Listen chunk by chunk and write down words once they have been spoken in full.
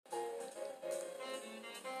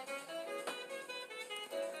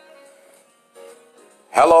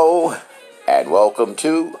Hello and welcome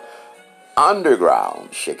to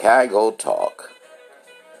Underground Chicago Talk.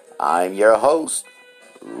 I'm your host,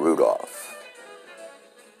 Runoff,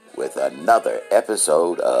 with another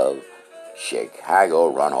episode of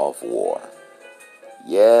Chicago Runoff War.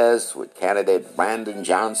 Yes, with candidate Brandon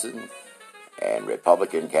Johnson and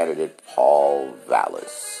Republican candidate Paul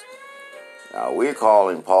Vallis. Now, we're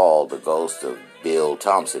calling Paul the ghost of Bill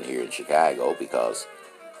Thompson here in Chicago because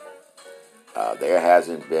there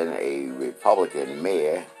hasn't been a Republican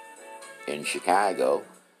mayor in Chicago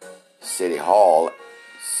City Hall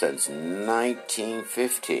since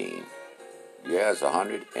 1915. Yes,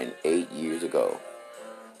 108 years ago.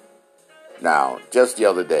 Now, just the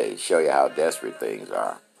other day, show you how desperate things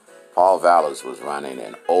are. Paul Vallis was running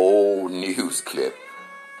an old news clip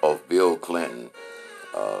of Bill Clinton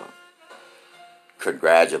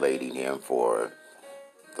congratulating him for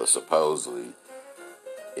the supposedly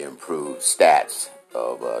improved stats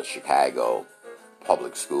of Chicago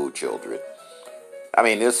public school children. I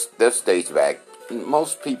mean, this dates back.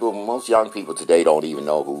 Most young people today don't even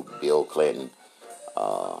know who Bill Clinton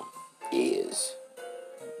is.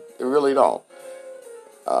 They really don't.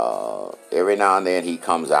 Every now and then he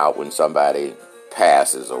comes out when somebody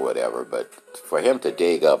passes or whatever, but for him to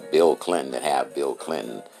dig up Bill Clinton and have Bill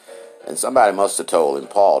Clinton, and somebody must have told him,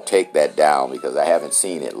 Paul, take that down because I haven't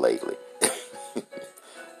seen it lately.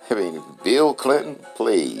 I mean, Bill Clinton,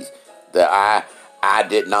 please. I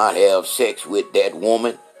did not have sex with that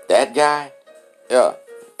woman. That guy? Yeah.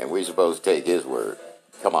 And we're supposed to take his word.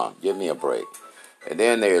 Come on, give me a break. And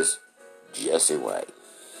then there's Jesse White.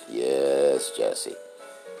 Yes, Jesse.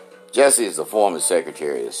 Jesse is the former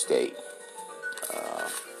Secretary of State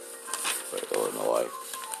for Illinois.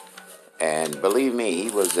 And believe me, he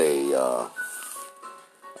was a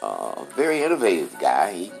very innovative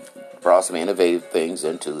guy. He brought some innovative things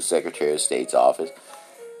into the Secretary of State's office.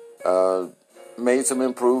 Made some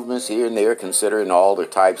improvements here and there, considering all the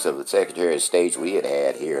types of the Secretary of State we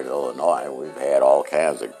had here in Illinois. We've had all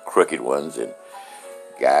kinds of crooked ones and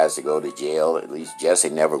guys to go to jail. At least Jesse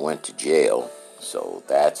never went to jail, so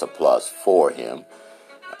that's a plus for him.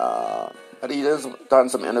 But he has done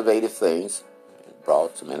some innovative things,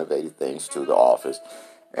 brought some innovative things to the office,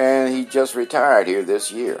 and he just retired here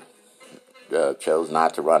this year. Chose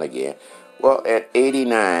not to run again. Well, at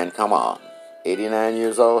 89, come on, 89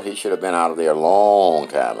 years old, he should have been out of there a long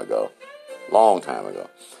time ago.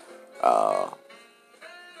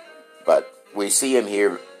 But we see him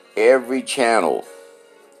here every channel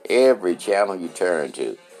you turn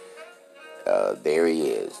to. There he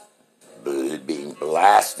is, being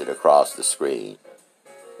blasted across the screen.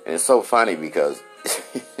 And it's so funny because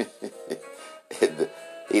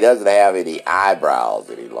he doesn't have any eyebrows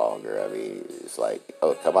any longer. I mean, it's like,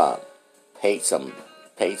 oh, come on, paint some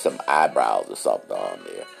eyebrows or something on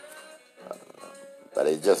there. But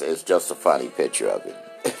it's just a funny picture of him.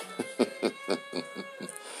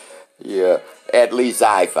 Yeah, at least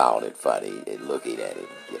I found it funny in looking at him,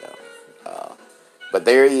 But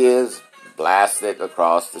there he is, blasted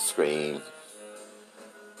across the screen,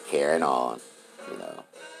 carrying on,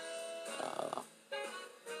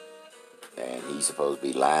 and he's supposed to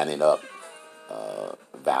be lining up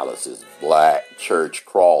Vallis's Black Church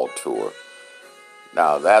Crawl Tour.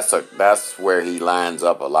 Now, that's where he lines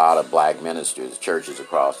up a lot of black ministers, churches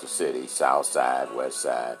across the city, south side, west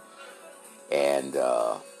side, and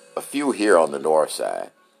a few here on the north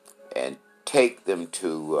side, and take them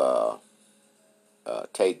to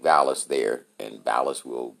take Vallis there, and Vallis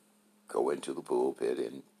will go into the pulpit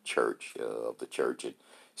in church of the church and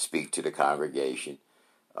speak to the congregation,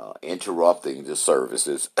 interrupting the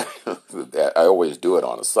services. I always do it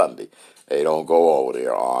on a Sunday. They don't go over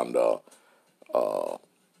there on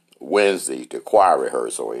Wednesday to choir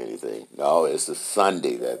rehearsal or anything. No, it's a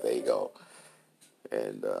Sunday that they go.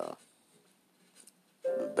 And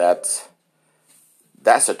that's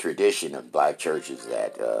a tradition of black churches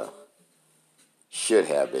that should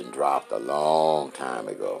have been dropped a long time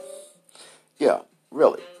ago. Yeah,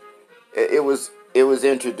 really. It was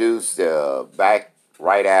introduced back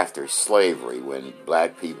right after slavery, when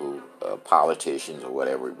black people, politicians or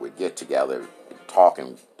whatever, would get together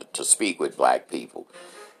talking to speak with black people.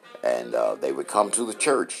 And they would come to the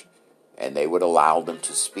church and they would allow them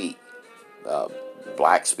to speak.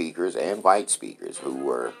 Black speakers and white speakers who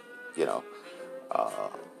were,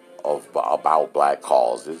 about black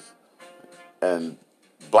causes. And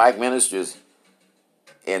black ministers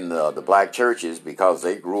in the black churches, because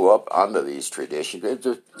they grew up under these traditions, it's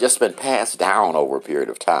just been passed down over a period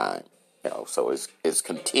of time. So it's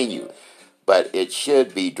continued. But it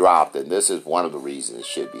should be dropped, and this is one of the reasons it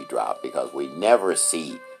should be dropped, because we never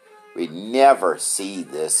see We never see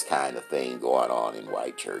this kind of thing going on in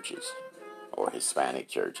white churches or Hispanic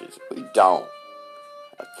churches. We don't.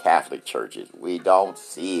 Catholic churches, we don't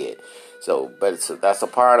see it. So, but that's a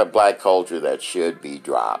part of black culture that should be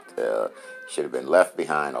dropped. Should have been left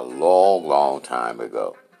behind a long, long time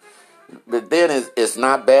ago. But then it's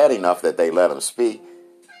not bad enough that they let them speak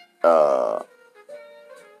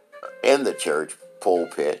in the church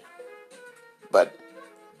pulpit. But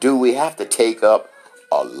do we have to take up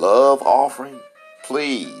a love offering?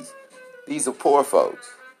 Please. These are poor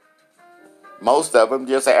folks. Most of them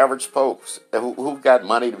just average folks who've got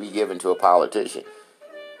money to be given to a politician.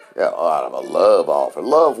 Yeah, out of a love offer.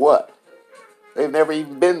 Love what? They've never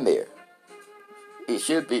even been there. It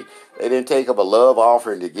should be. They didn't take up a love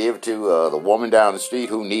offering to give to the woman down the street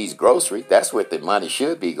who needs grocery. That's what the money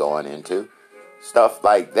should be going into. Stuff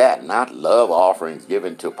like that, not love offerings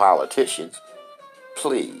given to politicians.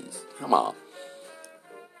 Please, come on.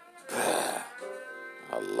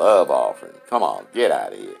 A love offering. Come on, get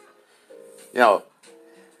out of here. You know,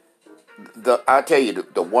 I tell you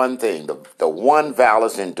the one thing, the one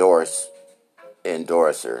Vallis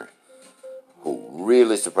endorser who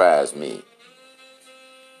really surprised me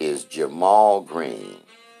is Jamal Green.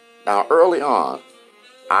 Now, early on,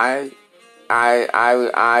 I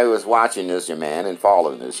was watching this young man and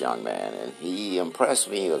following this young man, and he impressed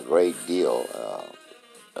me a great deal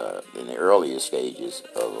in the earliest stages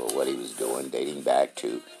of what he was doing, dating back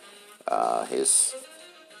to his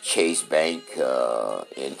Chase Bank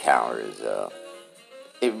encounters.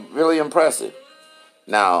 It really impressive.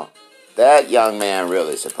 Now, that young man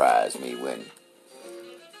really surprised me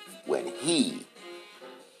when he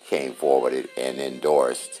came forward and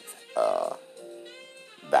endorsed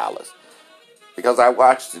Vallis. Because I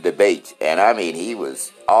watched the debate, and I mean, he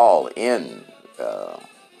was all in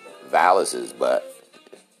Vallis's butt.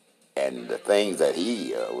 And the things that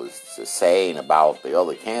he was saying about the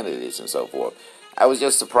other candidates and so forth. I was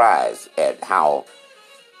just surprised at how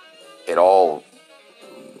it all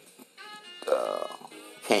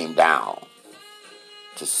came down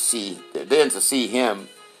to see him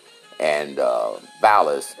and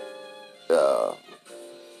Vallis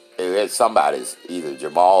at somebody's, either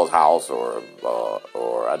Jamal's house or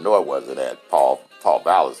I know it wasn't at Paul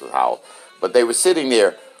Vallis's house, but they were sitting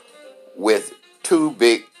there with two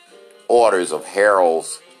big orders of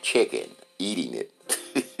Harold's chicken, eating it.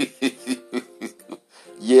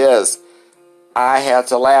 Yes, I had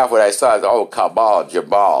to laugh when I saw it. Oh, come on,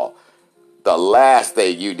 Jamal. The last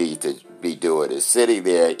thing you need to be doing is sitting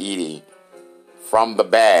there eating from the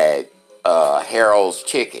bag Harold's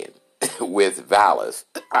chicken with Vallis.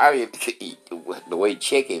 I mean, the way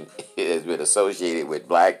chicken has been associated with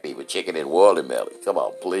black people, chicken and watermelon. Come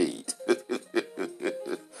on, please.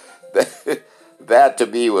 That to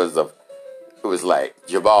me was like,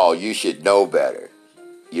 Jamal, you should know better.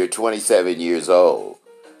 You're 27 years old.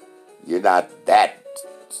 You're not that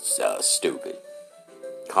stupid.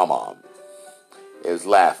 Come on. It was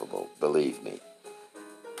laughable, believe me.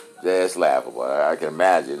 It's laughable. I can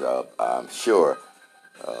imagine, I'm sure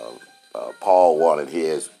Paul wanted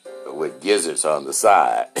his with gizzards on the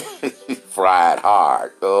side. Fried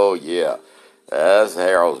hard. Oh, yeah. That's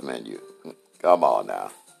Harold's menu. Come on now.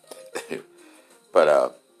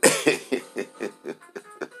 But,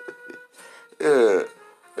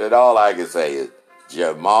 and all I can say is,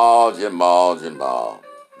 Jamal,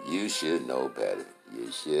 you should know better.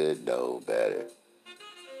 You should know better.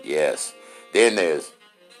 Yes. Then there's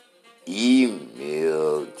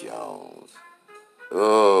Emil Jones.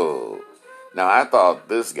 Oh. Now, I thought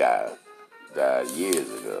this guy died years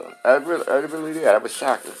ago. I really did. I was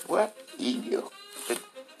shocked. What? Emil?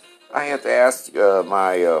 I had to ask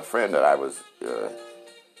my friend that I was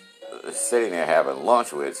sitting there having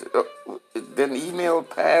lunch with. Didn't email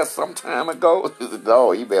pass some time ago?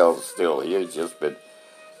 No, email's still here. It's just been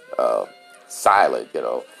silent,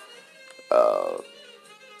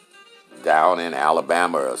 down in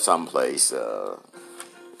Alabama or someplace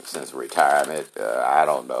since retirement. I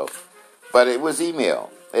don't know. But it was email.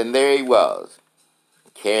 And there he was,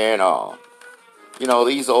 carrying on.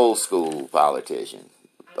 These old school politicians,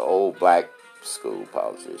 the old black school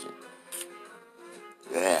politicians.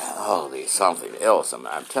 Yeah, oh, there's something else.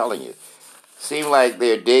 I'm telling you. Seems like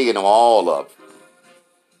they're digging them all up.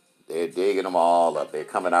 They're digging them all up. They're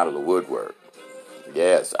coming out of the woodwork.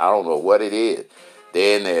 Yes, I don't know what it is.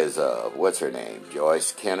 Then there's, what's her name?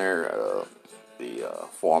 Joyce Kenner, the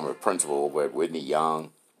former principal over at Whitney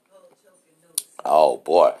Young. Oh,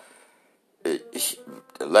 boy.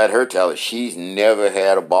 Let her tell it. She's never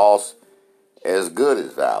had a boss as good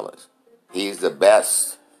as Vallis. He's the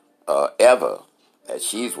best ever that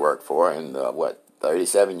she's worked for in,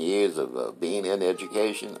 37 years of being in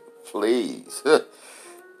education? Please.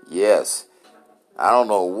 Yes. I don't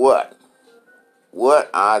know what. What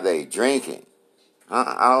are they drinking?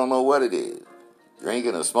 I don't know what it is.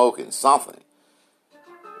 Drinking or smoking, something.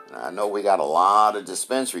 Now, I know we got a lot of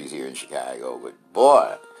dispensaries here in Chicago, but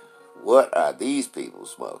boy, what are these people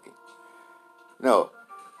smoking? No,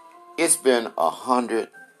 it's been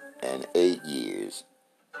 108 years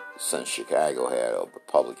since Chicago had a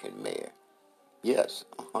Republican mayor. Yes,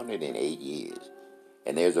 108 years.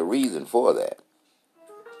 And there's a reason for that.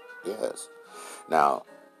 Yes. Now,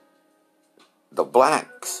 the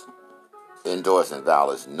blacks endorsing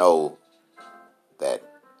Dallas know that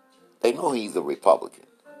they know he's a Republican.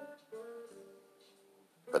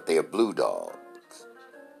 But they're blue dogs.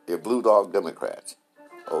 They're blue dog Democrats.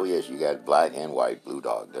 Oh, yes, you got black and white blue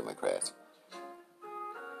dog Democrats.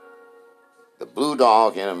 The blue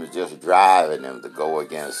dog in them is just driving them to go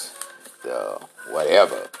against the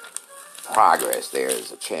whatever progress there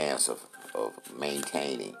is a chance of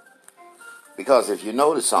maintaining. Because if you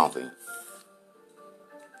notice something,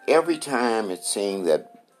 every time it seems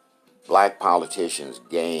that black politicians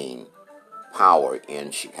gain power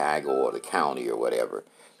in Chicago or the county or whatever,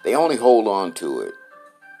 they only hold on to it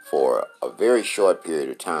for a very short period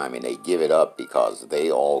of time and they give it up because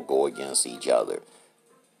they all go against each other.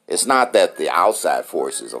 It's not that the outside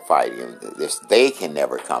forces are fighting. They can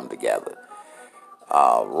never come together.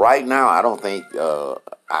 Right now, I don't think...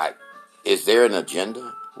 is there an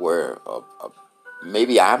agenda where...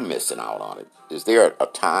 maybe I'm missing out on it. Is there a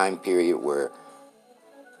time period where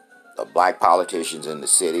the black politicians in the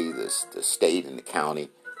city, the state, and the county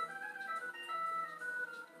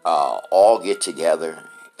all get together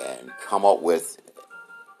and come up with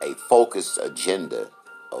a focused agenda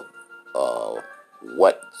of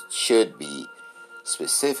what should be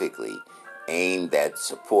specifically aimed at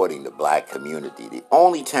supporting the black community? The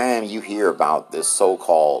only time you hear about this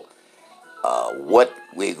so-called what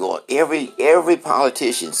we're going, every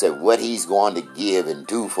politician said what he's going to give and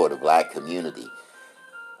do for the black community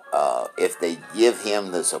if they give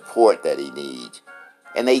him the support that he needs.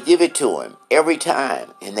 And they give it to him every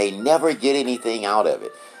time, and they never get anything out of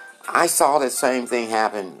it. I saw that same thing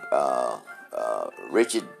happen.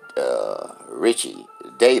 Richie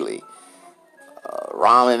Daley,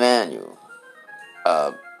 Rahm Emanuel.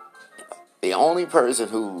 The only person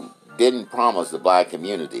who didn't promise the black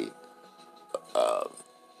community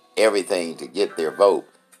everything to get their vote,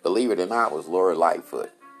 believe it or not, was Lori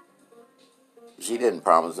Lightfoot. She didn't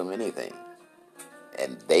promise them anything.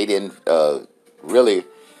 And they didn't really,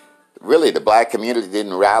 the black community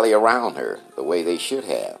didn't rally around her the way they should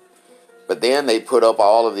have. But then they put up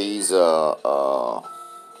all of these straw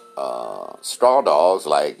dogs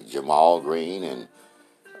like Jamal Green and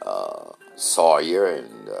Sawyer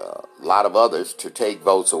and a lot of others to take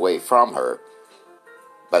votes away from her.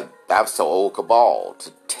 But that's the old cabal,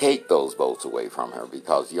 to take those votes away from her,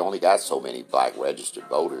 because you only got so many black registered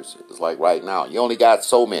voters. It's like right now, you only got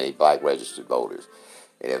so many black registered voters.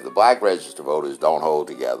 And if the black registered voters don't hold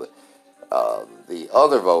together, the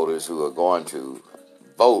other voters who are going to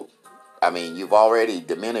vote, I mean, you've already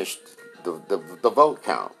diminished the vote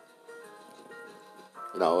count.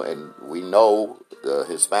 You know, and we know the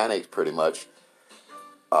Hispanics pretty much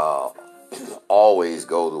always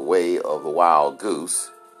go the way of the wild goose.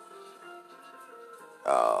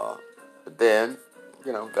 But then,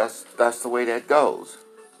 you know, that's the way that goes.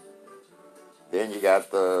 Then you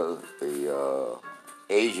got the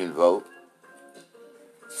Asian vote.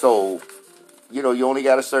 So, you know, you only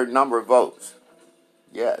got a certain number of votes.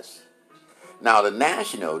 Yes. Now, the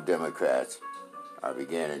National Democrats are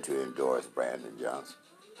beginning to endorse Brandon Johnson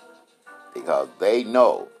because they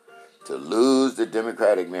know to lose the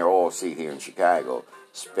Democratic mayoral seat here in Chicago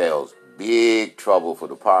spells big trouble for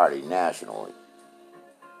the party nationally.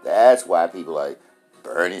 That's why people like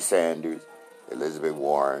Bernie Sanders, Elizabeth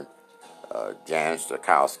Warren, Jan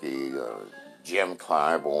Stokowski, Jim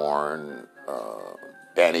Clyburn,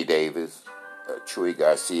 Danny Davis, Chuy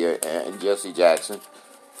Garcia, and Jesse Jackson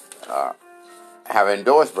have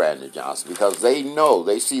endorsed Brandon Johnson because they know,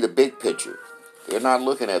 they see the big picture. They're not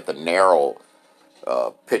looking at the narrow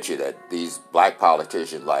picture that these black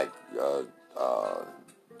politicians like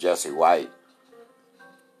Jesse White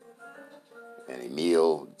and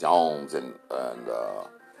Emil Jones and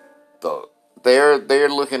they're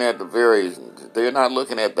looking at they're not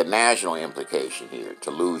looking at the national implication here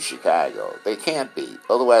to lose Chicago. They can't be.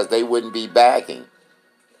 Otherwise they wouldn't be backing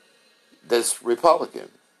this Republican.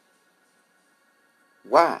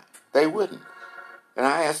 Why? They wouldn't. And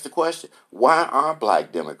I asked the question, why are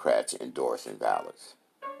black Democrats endorsing ballots?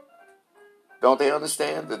 Don't they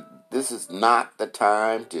understand that This is not the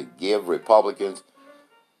time to give Republicans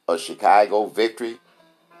a Chicago victory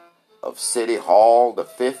of City Hall, the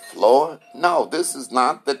 5th floor. No, this is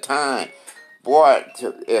not the time. Boy,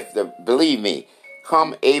 believe me,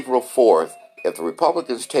 come April 4th, if the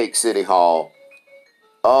Republicans take City Hall,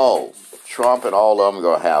 oh, Trump and all of them are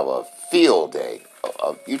going to have a field day.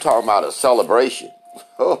 You talking about a celebration.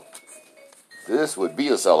 Oh, this would be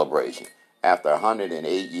a celebration after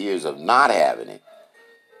 108 years of not having it.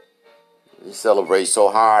 They celebrate so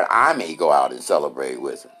hard, I may go out and celebrate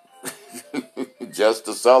with them. Just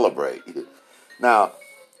to celebrate. Now,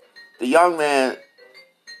 the young man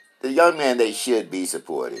they should be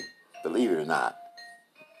supporting, believe it or not,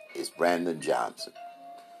 is Brandon Johnson.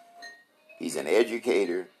 He's an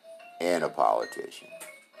educator and a politician.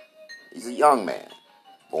 He's a young man,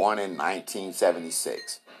 born in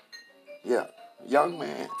 1976. Yeah, young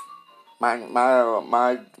man.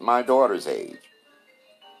 My daughter's age.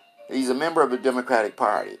 He's a member of the Democratic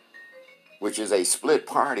Party, which is a split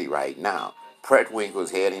party right now.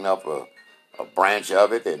 Pretwinkle's heading up a branch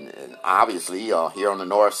of it, and obviously here on the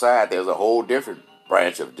north side, there's a whole different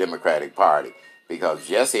branch of Democratic Party, because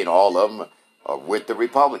Jesse and all of them are with the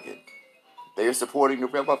Republican. They're supporting the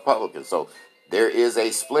Republicans. So there is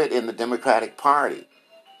a split in the Democratic Party.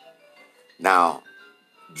 Now,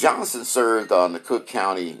 Johnson served on the Cook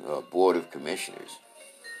County Board of Commissioners.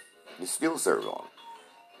 He still serves on it.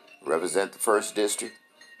 Represent the 1st District.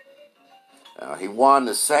 He won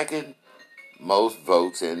the 2nd most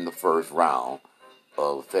votes in the first round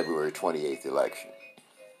of February 28th election.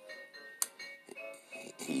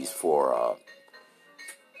 He's for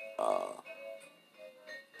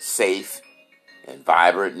safe and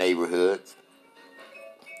vibrant neighborhoods,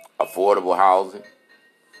 affordable housing,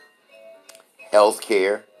 health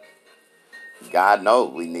care. God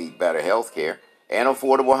knows we need better health care and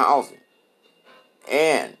affordable housing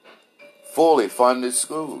and fully funded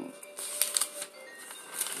schools.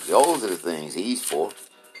 Those are the things he's for.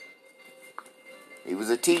 He was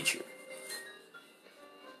a teacher.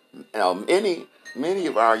 Now, many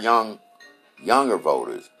of our younger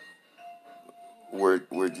voters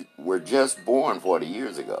were just born 40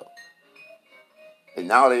 years ago, and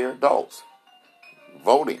now they're adults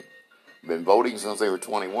voting. Been voting since they were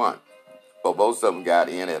 21. But most of them got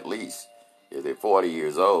in at least, if they're 40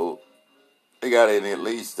 years old, they got in at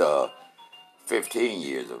least 15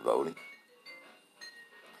 years of voting.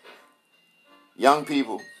 Young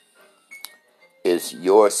people, it's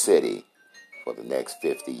your city for the next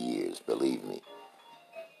 50 years, believe me.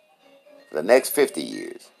 The next 50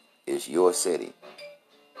 years is your city.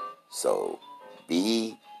 So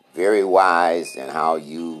be very wise in how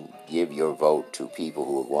you give your vote to people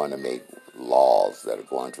who are going to make laws that are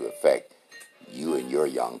going to affect you and your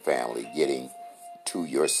young family getting to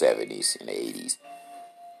your 70s and 80s,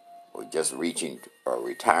 or just reaching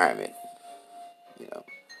retirement.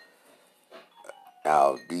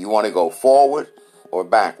 Now, do you want to go forward or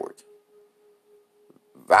backwards?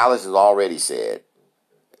 Vallis has already said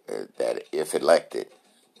that if elected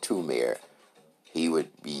to mayor, he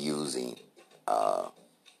would be using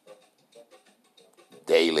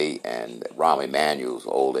Daley and Rahm Emanuel's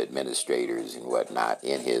old administrators and whatnot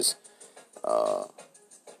in his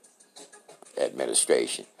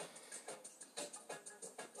administration.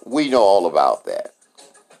 We know all about that.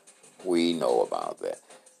 We know about that.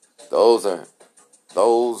 Those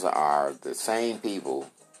are the same people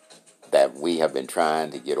that we have been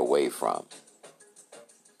trying to get away from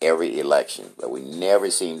every election, but we never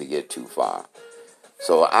seem to get too far.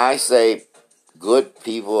 So I say, good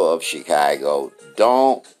people of Chicago,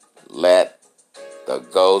 don't let the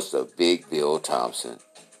ghost of Big Bill Thompson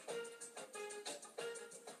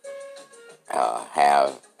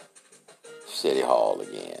have City Hall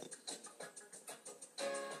again.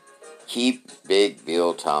 Keep Big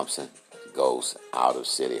Bill Thompson ghosts out of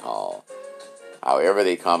City Hall. However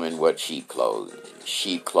they come in, what sheep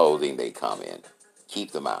clothing they come in.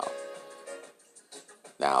 Keep them out.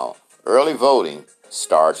 Now, early voting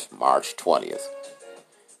starts March 20th.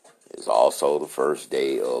 It's also the first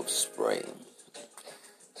day of spring.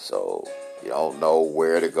 So, you don't know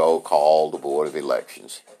where to go, call the Board of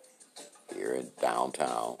Elections here in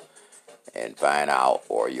downtown and find out,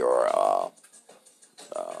 or your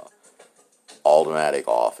automatic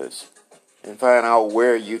office, and find out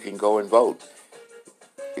where you can go and vote.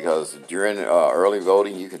 Because during early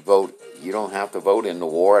voting, you can vote. You don't have to vote in the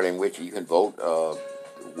ward in which you can vote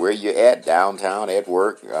where you're at, downtown, at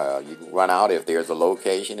work. You can run out if there's a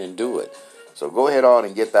location and do it. So go ahead on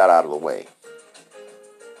and get that out of the way.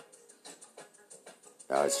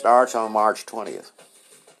 Now, it starts on March 20th.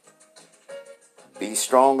 Be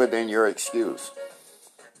stronger than your excuse.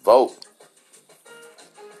 Vote.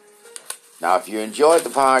 Now, if you enjoyed the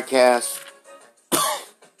podcast,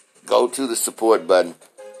 go to the support button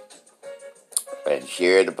and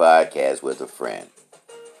share the podcast with a friend.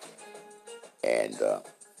 And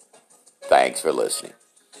thanks for listening.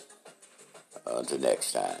 Until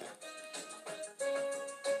next time,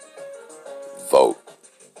 vote.